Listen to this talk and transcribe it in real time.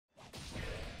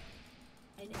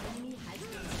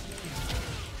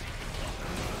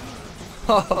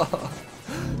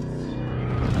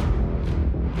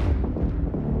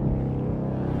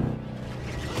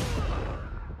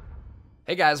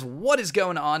Hey guys, what is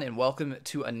going on, and welcome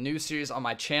to a new series on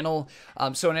my channel.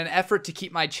 So in an effort to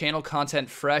keep my channel content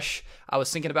fresh, I was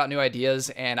thinking about new ideas,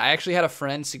 and I actually had a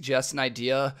friend suggest an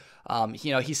idea.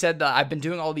 He said that I've been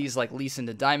doing all these like Lee Sin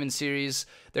to Diamond series.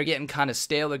 They're getting kind of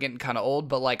stale, they're getting kind of old,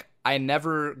 but like I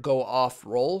never go off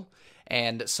role.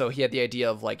 And so he had the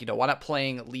idea of like, why not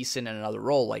playing Lee Sin in another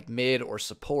role, like mid or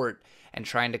support, and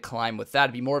trying to climb with that.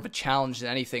 It'd be more of a challenge than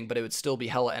anything, but it would still be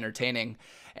hella entertaining.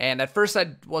 And at first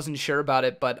I wasn't sure about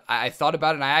it, but I thought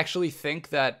about it, and I actually think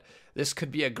that this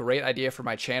could be a great idea for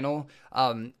my channel.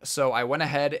 So I went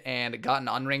ahead and got an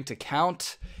unranked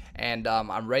account, and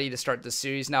I'm ready to start this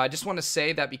series. Now, I just want to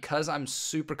say that because I'm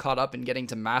super caught up in getting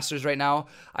to Masters right now,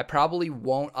 I probably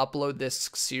won't upload this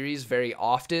series very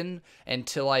often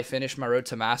until I finish my road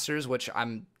to Masters, which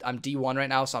I'm D1 right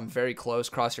now, so I'm very close,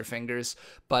 cross your fingers.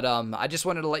 But I just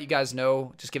wanted to let you guys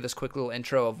know, just give this quick little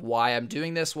intro of why I'm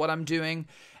doing this, what I'm doing,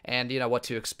 and what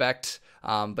to expect.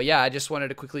 But yeah, I just wanted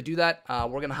to quickly do that.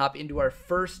 We're going to hop into our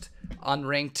first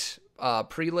unranked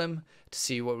prelim to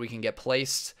see what we can get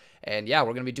placed. And yeah,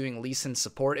 we're going to be doing Lee Sin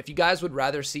support. If you guys would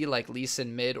rather see like Lee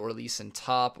Sin mid or Lee Sin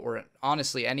top, or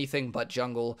honestly anything but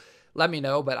jungle, let me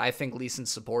know. But I think Lee Sin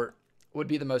support would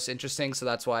be the most interesting, so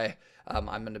that's why I'm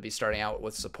going to be starting out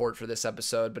with support for this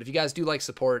episode. But if you guys do like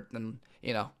support, then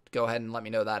go ahead and let me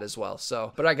know that as well.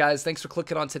 So, but alright guys, thanks for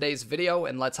clicking on today's video,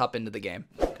 and let's hop into the game.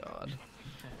 God.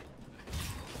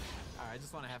 Alright, I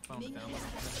just want to have fun with them.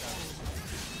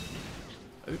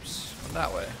 Oops, went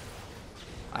that way.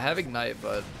 I have Ignite,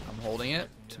 but I'm holding it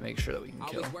to make sure that we can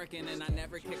kill. 3.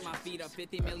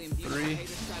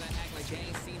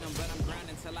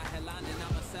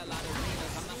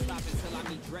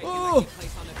 Oh!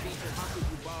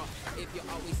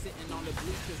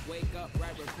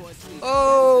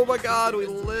 Oh my god, we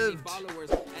lived!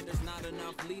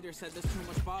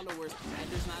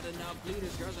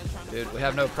 Dude, we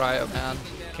have no prio, man.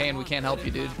 Kane, we can't help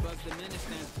you, dude.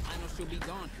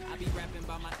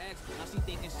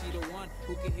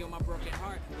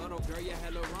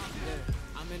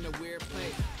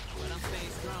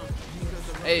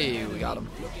 Hey, we got him.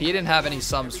 He didn't have any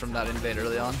sums from that invade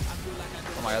early on.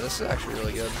 Oh my god, this is actually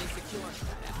really good.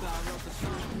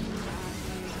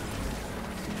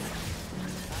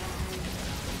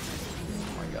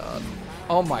 Oh my god.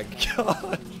 Oh my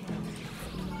god.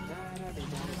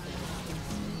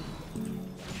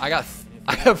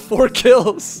 I have 4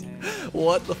 kills.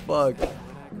 What the fuck?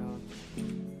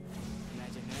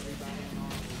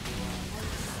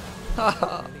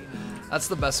 That's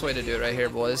the best way to do it right here,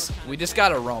 boys. We just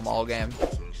gotta roam all game.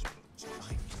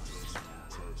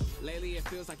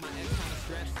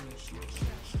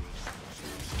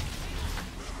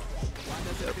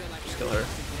 Yep, just kill her.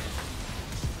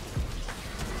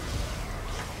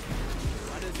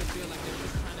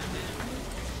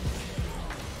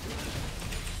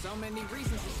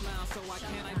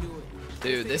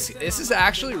 Dude, this is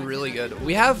actually really good.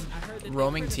 We have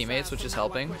roaming teammates, which is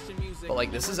helping, but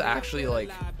like this is actually like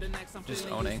just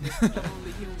owning.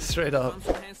 Straight up.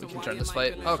 We can turn this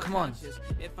fight. Oh, come on.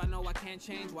 If I know I can't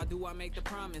change, why do I make the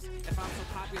promise? If I'm so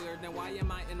popular, then why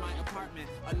am I in my apartment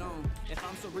alone? If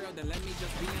I'm so real, then let me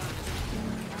just be honest.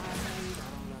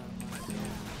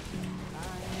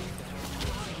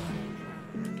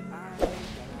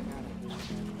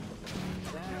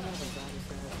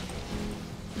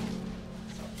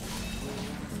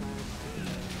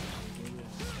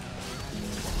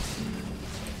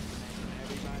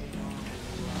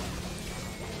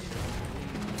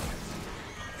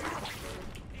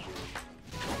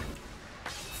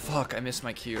 Fuck, I missed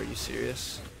my Q. Are you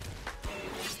serious?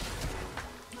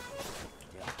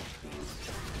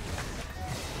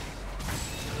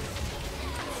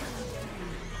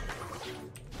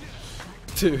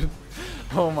 Dude.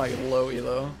 Oh my low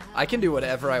elo. I can do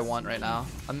whatever I want right now.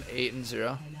 I'm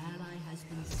 8-0.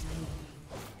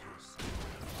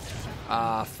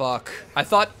 Ah, fuck. I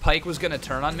thought Pyke was gonna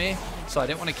turn on me, so I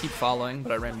didn't want to keep following,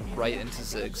 but I ran right into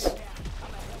Ziggs.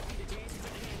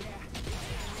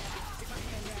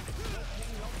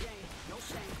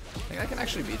 I think I can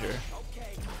actually beat her.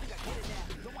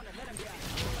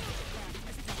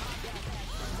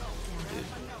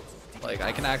 Dude, like,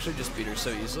 I can actually just beat her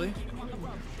so easily.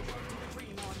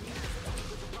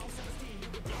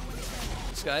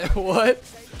 This guy, what?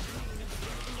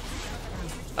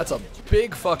 That's a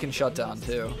big fucking shutdown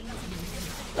too.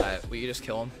 Alright, we can just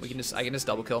kill him. I can just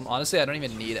double kill him. Honestly, I don't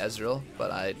even need Ezreal,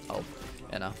 but I'll,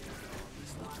 you know.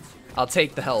 I'll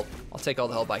take the help. I'll take all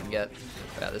the help I can get.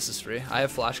 Yeah, this is free. I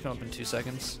have flash coming up in 2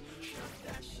 seconds.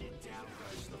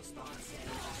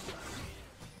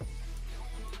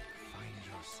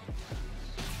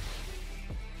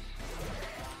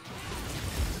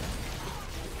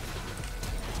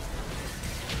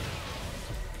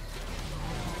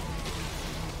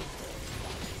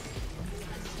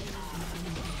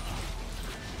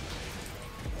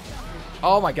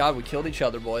 Oh my god, we killed each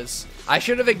other, boys. I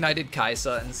should have ignited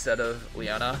CHVSE instead of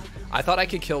Leona. I thought I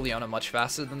could kill Leona much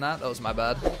faster than that. That was my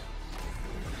bad.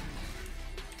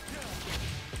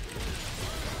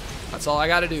 That's all I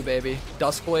gotta do, baby.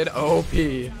 Duskblade OP.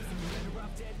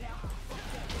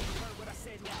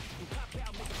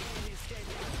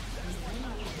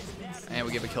 And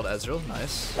we give a kill to Ezreal.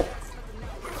 Nice.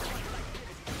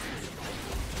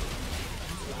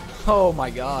 Oh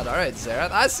my god. Alright,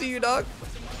 Xerath. I see you, dog.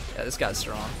 Yeah, this guy's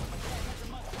strong.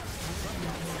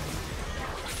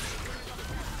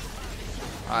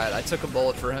 Alright, I took a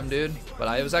bullet for him, dude.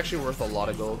 But it was actually worth a lot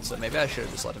of gold, so maybe I should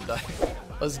have just let him die.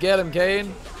 Let's get him,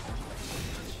 Kane.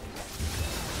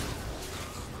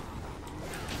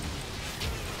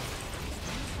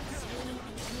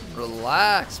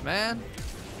 Relax, man.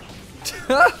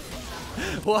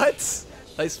 What?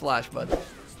 Nice flash, bud.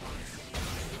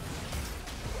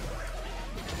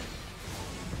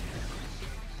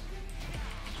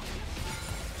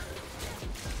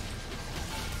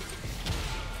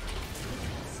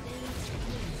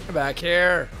 Back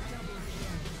here.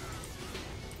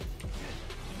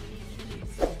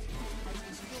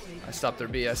 I stopped their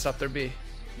B. I stopped their B.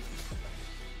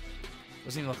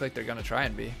 Doesn't even look like they're gonna try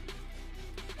and B.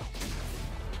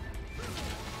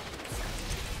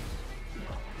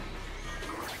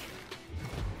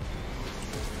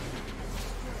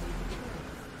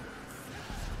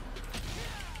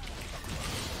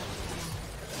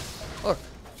 Look.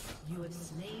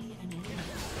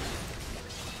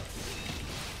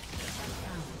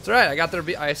 It's alright, I got their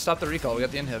I stopped the recall, we got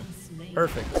the inhib.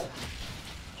 Perfect.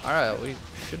 Alright, we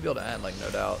should be able to end, like, no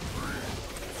doubt.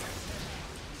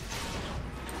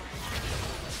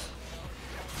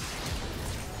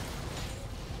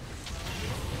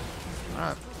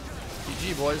 Alright.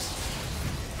 GG, boys.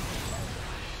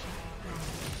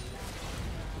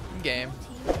 Game.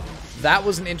 That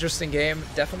was an interesting game.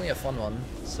 Definitely a fun one.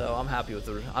 So I'm happy with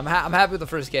the I'm happy with the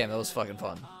first game. That was fucking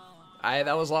fun.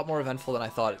 That was a lot more eventful than I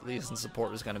thought, at least in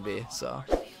support was gonna be, so.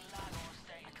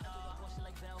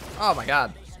 Oh my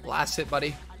god. Last hit,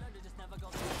 buddy.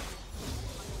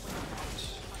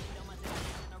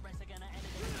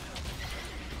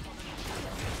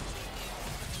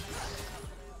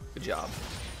 Good job.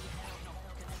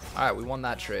 Alright, we won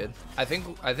that trade. I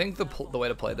think the way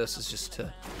to play this is just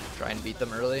to try and beat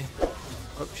them early.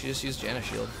 Oh, she just used Janna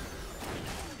shield.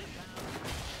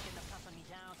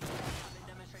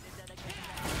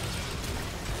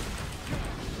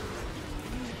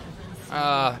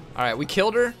 Alright, we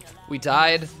killed her. We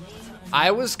died.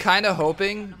 I was kind of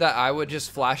hoping that I would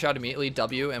just flash out immediately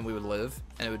W and we would live,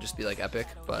 and it would just be like epic.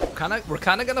 But we're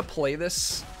kind of gonna play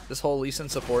this whole Lee Sin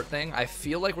support thing. I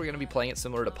feel like we're gonna be playing it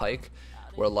similar to Pyke,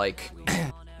 where like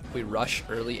we rush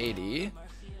early AD,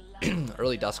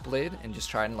 early Duskblade, and just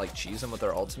try and like cheese them with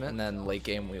our ultimate, and then late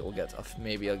game we will get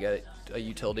maybe I'll get a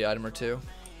utility item or two.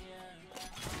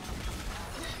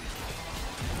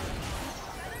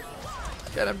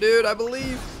 Get him, dude, I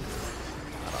believe.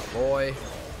 Atta boy.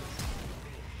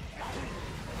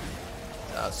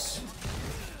 Yes.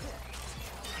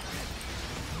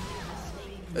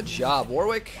 Good job,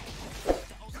 Warwick.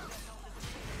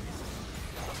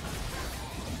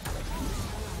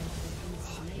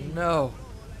 No.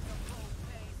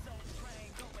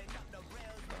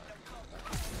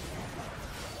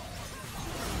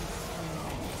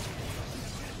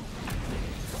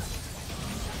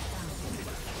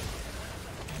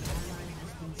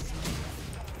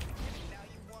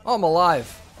 Oh, I'm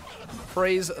alive.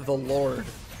 Praise the Lord.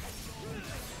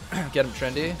 Get him,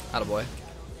 Trendy. Attaboy.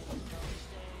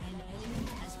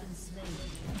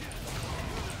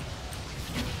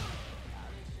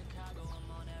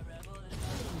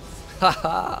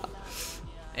 Haha.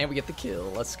 And we get the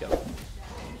kill. Let's go.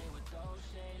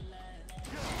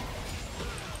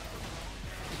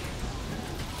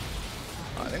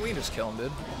 I think we can just kill him,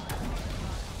 dude.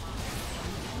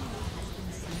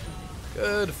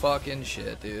 Good fucking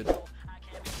shit, dude. I'm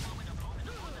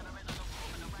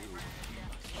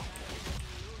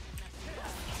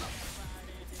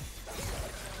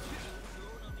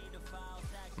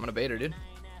gonna bait her, dude.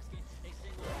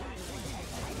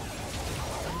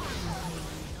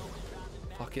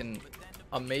 Fucking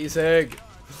amazing.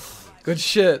 Good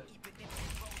shit.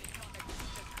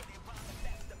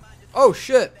 Oh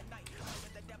shit!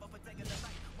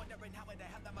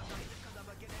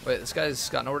 Wait, this guy's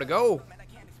got nowhere to go.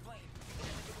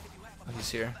 Oh,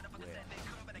 he's here.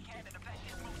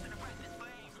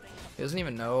 He doesn't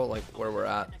even know like where we're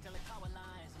at.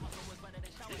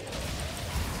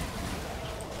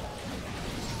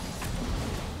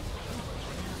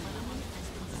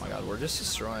 Oh my god, we're just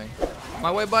destroying. My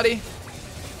way, buddy.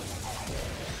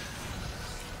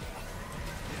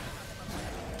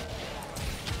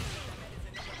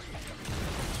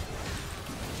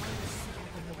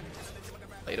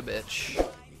 Late a bitch.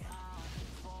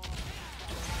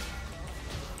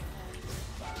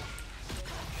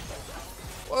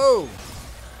 Whoa!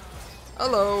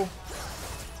 Hello!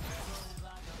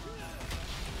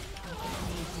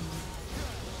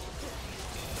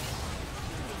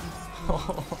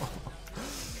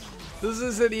 This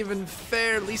isn't even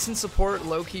fair. Lee Sin support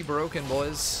low-key broken,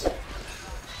 boys.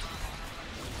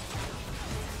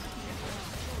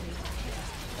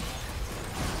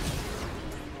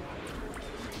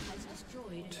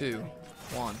 Two,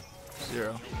 1,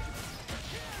 0.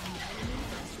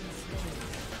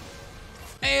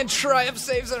 And Triumph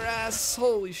saves our ass.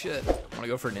 Holy shit. I want to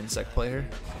go for an insect play here.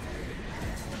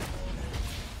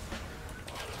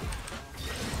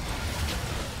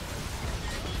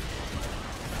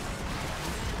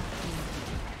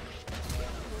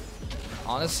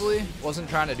 Honestly, wasn't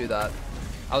trying to do that.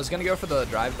 I was going to go for the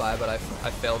drive-by, but I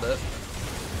failed it.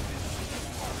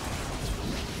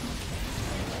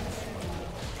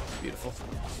 Beautiful.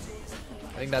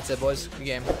 I think that's it, boys. Good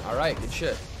game. Alright, good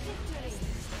shit.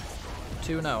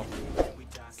 2-0.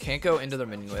 Can't go into their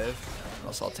minion wave, or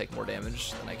else I'll take more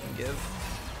damage than I can give.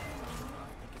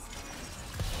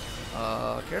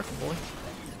 Careful, boy.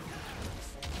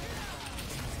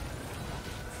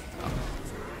 Oh.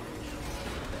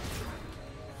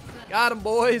 Got him,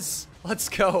 boys. Let's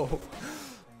go.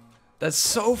 That's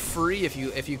so free if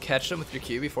you catch them with your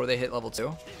Q before they hit level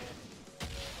 2.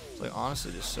 It's like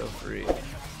honestly just so free.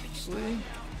 Honestly,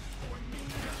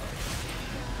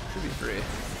 should be free.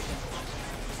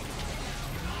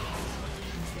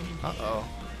 Uh-oh.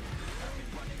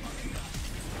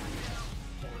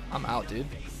 I'm out, dude.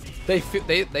 They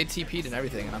TP'd and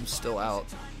everything, and I'm still out.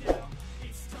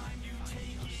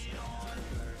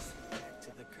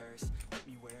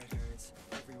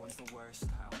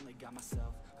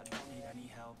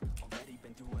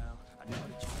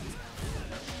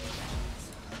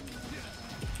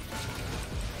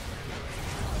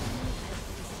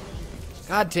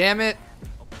 God damn it.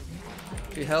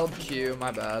 She held Q,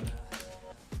 my bad.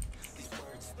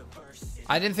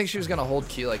 I didn't think she was gonna hold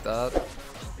Q like that.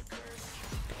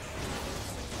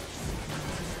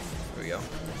 Here we go.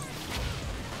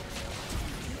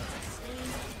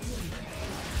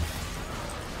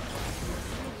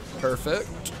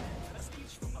 Perfect.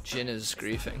 Jin is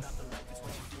griefing.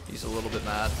 He's a little bit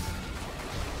mad.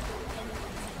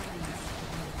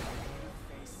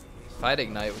 If I had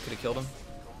Ignite, we could have killed him.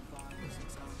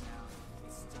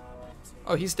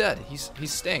 Oh, he's dead. He's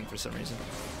staying for some reason.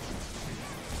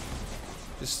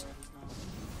 Just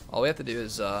all we have to do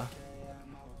is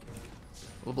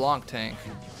LeBlanc tank.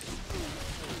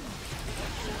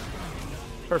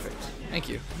 Perfect. Thank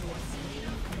you.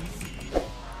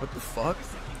 What the fuck?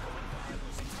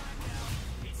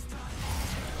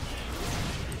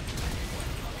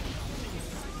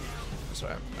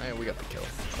 Sorry, we got the kill.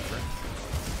 Whatever.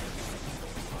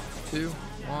 2,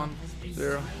 1,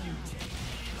 0.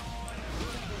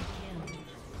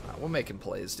 We're making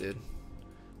plays, dude.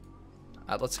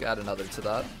 Let's add another to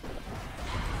that.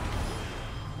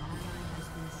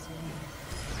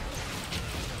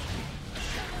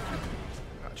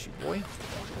 Got you, boy.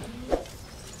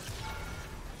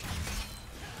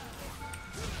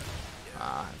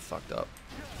 Ah, I fucked up.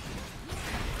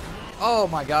 Oh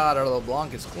my god, our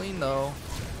LeBlanc is clean though.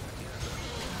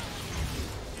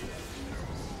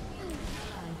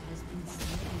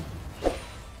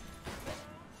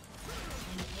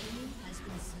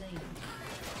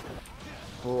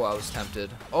 Oh, I was tempted.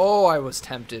 Oh, I was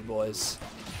tempted, boys.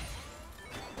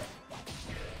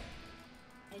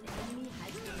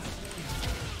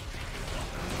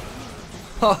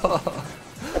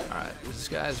 Alright, these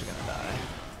guys are gonna die.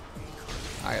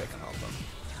 I gotta come help them.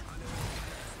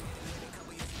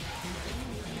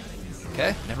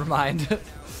 Okay, never mind.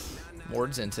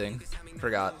 Ward's inting.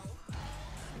 Forgot.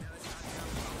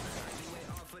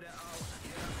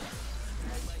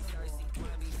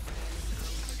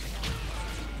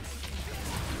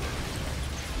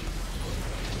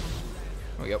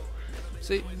 There we go.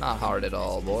 See, not hard at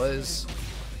all, boys.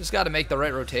 Just got to make the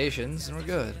right rotations, and we're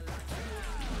good.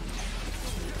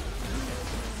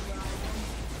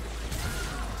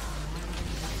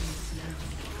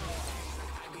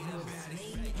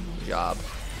 job.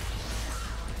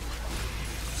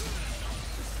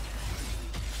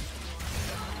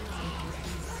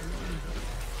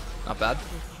 Not bad.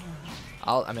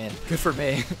 I mean, good for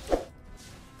me.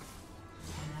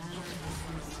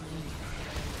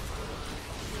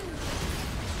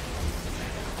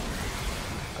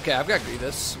 Okay, I've got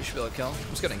Grievous. We should be able to kill him. I'm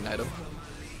just gonna ignite him.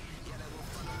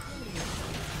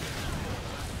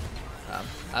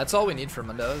 That's all we need for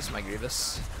Mundo is my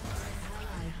Grievous.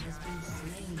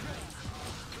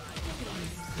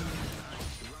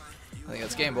 I think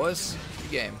that's game, boys.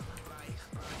 Good game.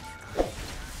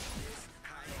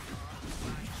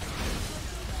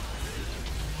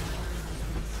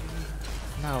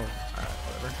 No. Alright,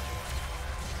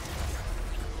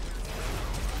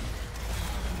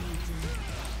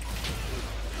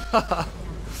 whatever.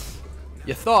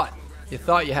 You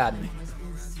thought you had me.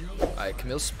 Alright,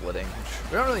 Camille's splitting,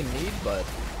 which we don't really need, but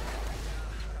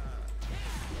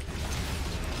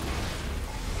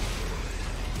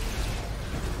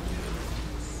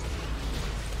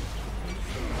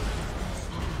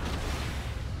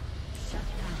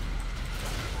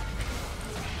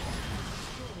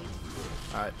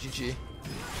alright, GG.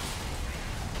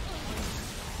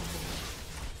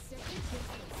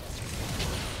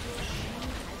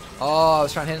 Oh, I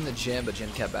was trying to hit in the gym, but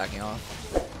Jin kept backing off.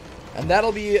 And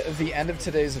that'll be the end of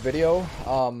today's video.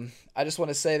 I just want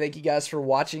to say thank you guys for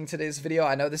watching today's video.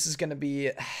 I know this is going to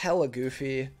be hella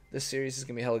goofy. This series is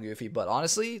going to be hella goofy, but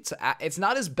honestly, it's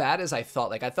not as bad as I thought.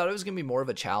 Like, I thought it was going to be more of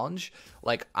a challenge.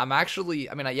 Like, I'm actually,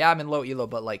 I mean, yeah, I'm in low elo,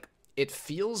 but like, it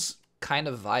feels kind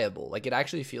of viable. Like, it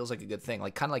actually feels like a good thing.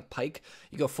 Like, kind of like Pyke.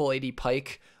 You go full AD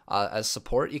Pyke as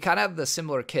support. You kind of have the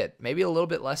similar kit. Maybe a little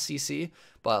bit less CC,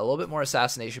 but a little bit more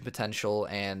assassination potential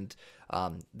and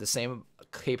the same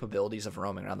capabilities of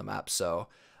roaming around the map. So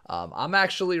I'm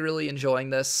actually really enjoying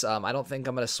this. I don't think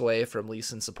I'm going to sway from Lee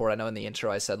Sin support. I know in the intro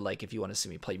I said, like, if you want to see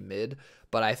me play mid,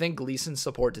 but I think Lee Sin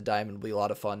support to Diamond will be a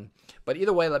lot of fun. But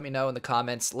either way, let me know in the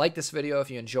comments. Like this video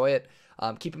if you enjoy it.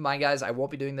 Keep in mind, guys, I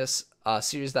won't be doing this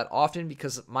series that often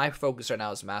because my focus right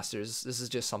now is Masters. This is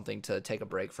just something to take a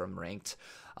break from ranked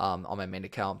on my main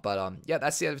account. But yeah,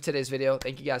 that's the end of today's video.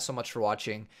 Thank you guys so much for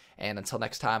watching. And until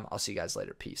next time, I'll see you guys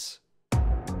later. Peace.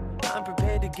 I'm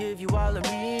prepared to give you all of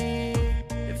me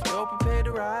if you're prepared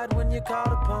to ride when you're called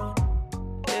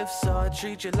upon. If so, I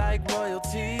treat you like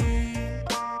royalty,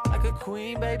 like a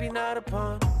queen, baby, not a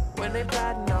pawn. When they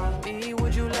plotting on me,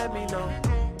 would you let me know?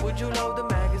 Would you load the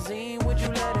magazine? Would you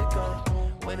let it go?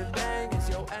 When it bang, is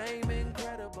your aim?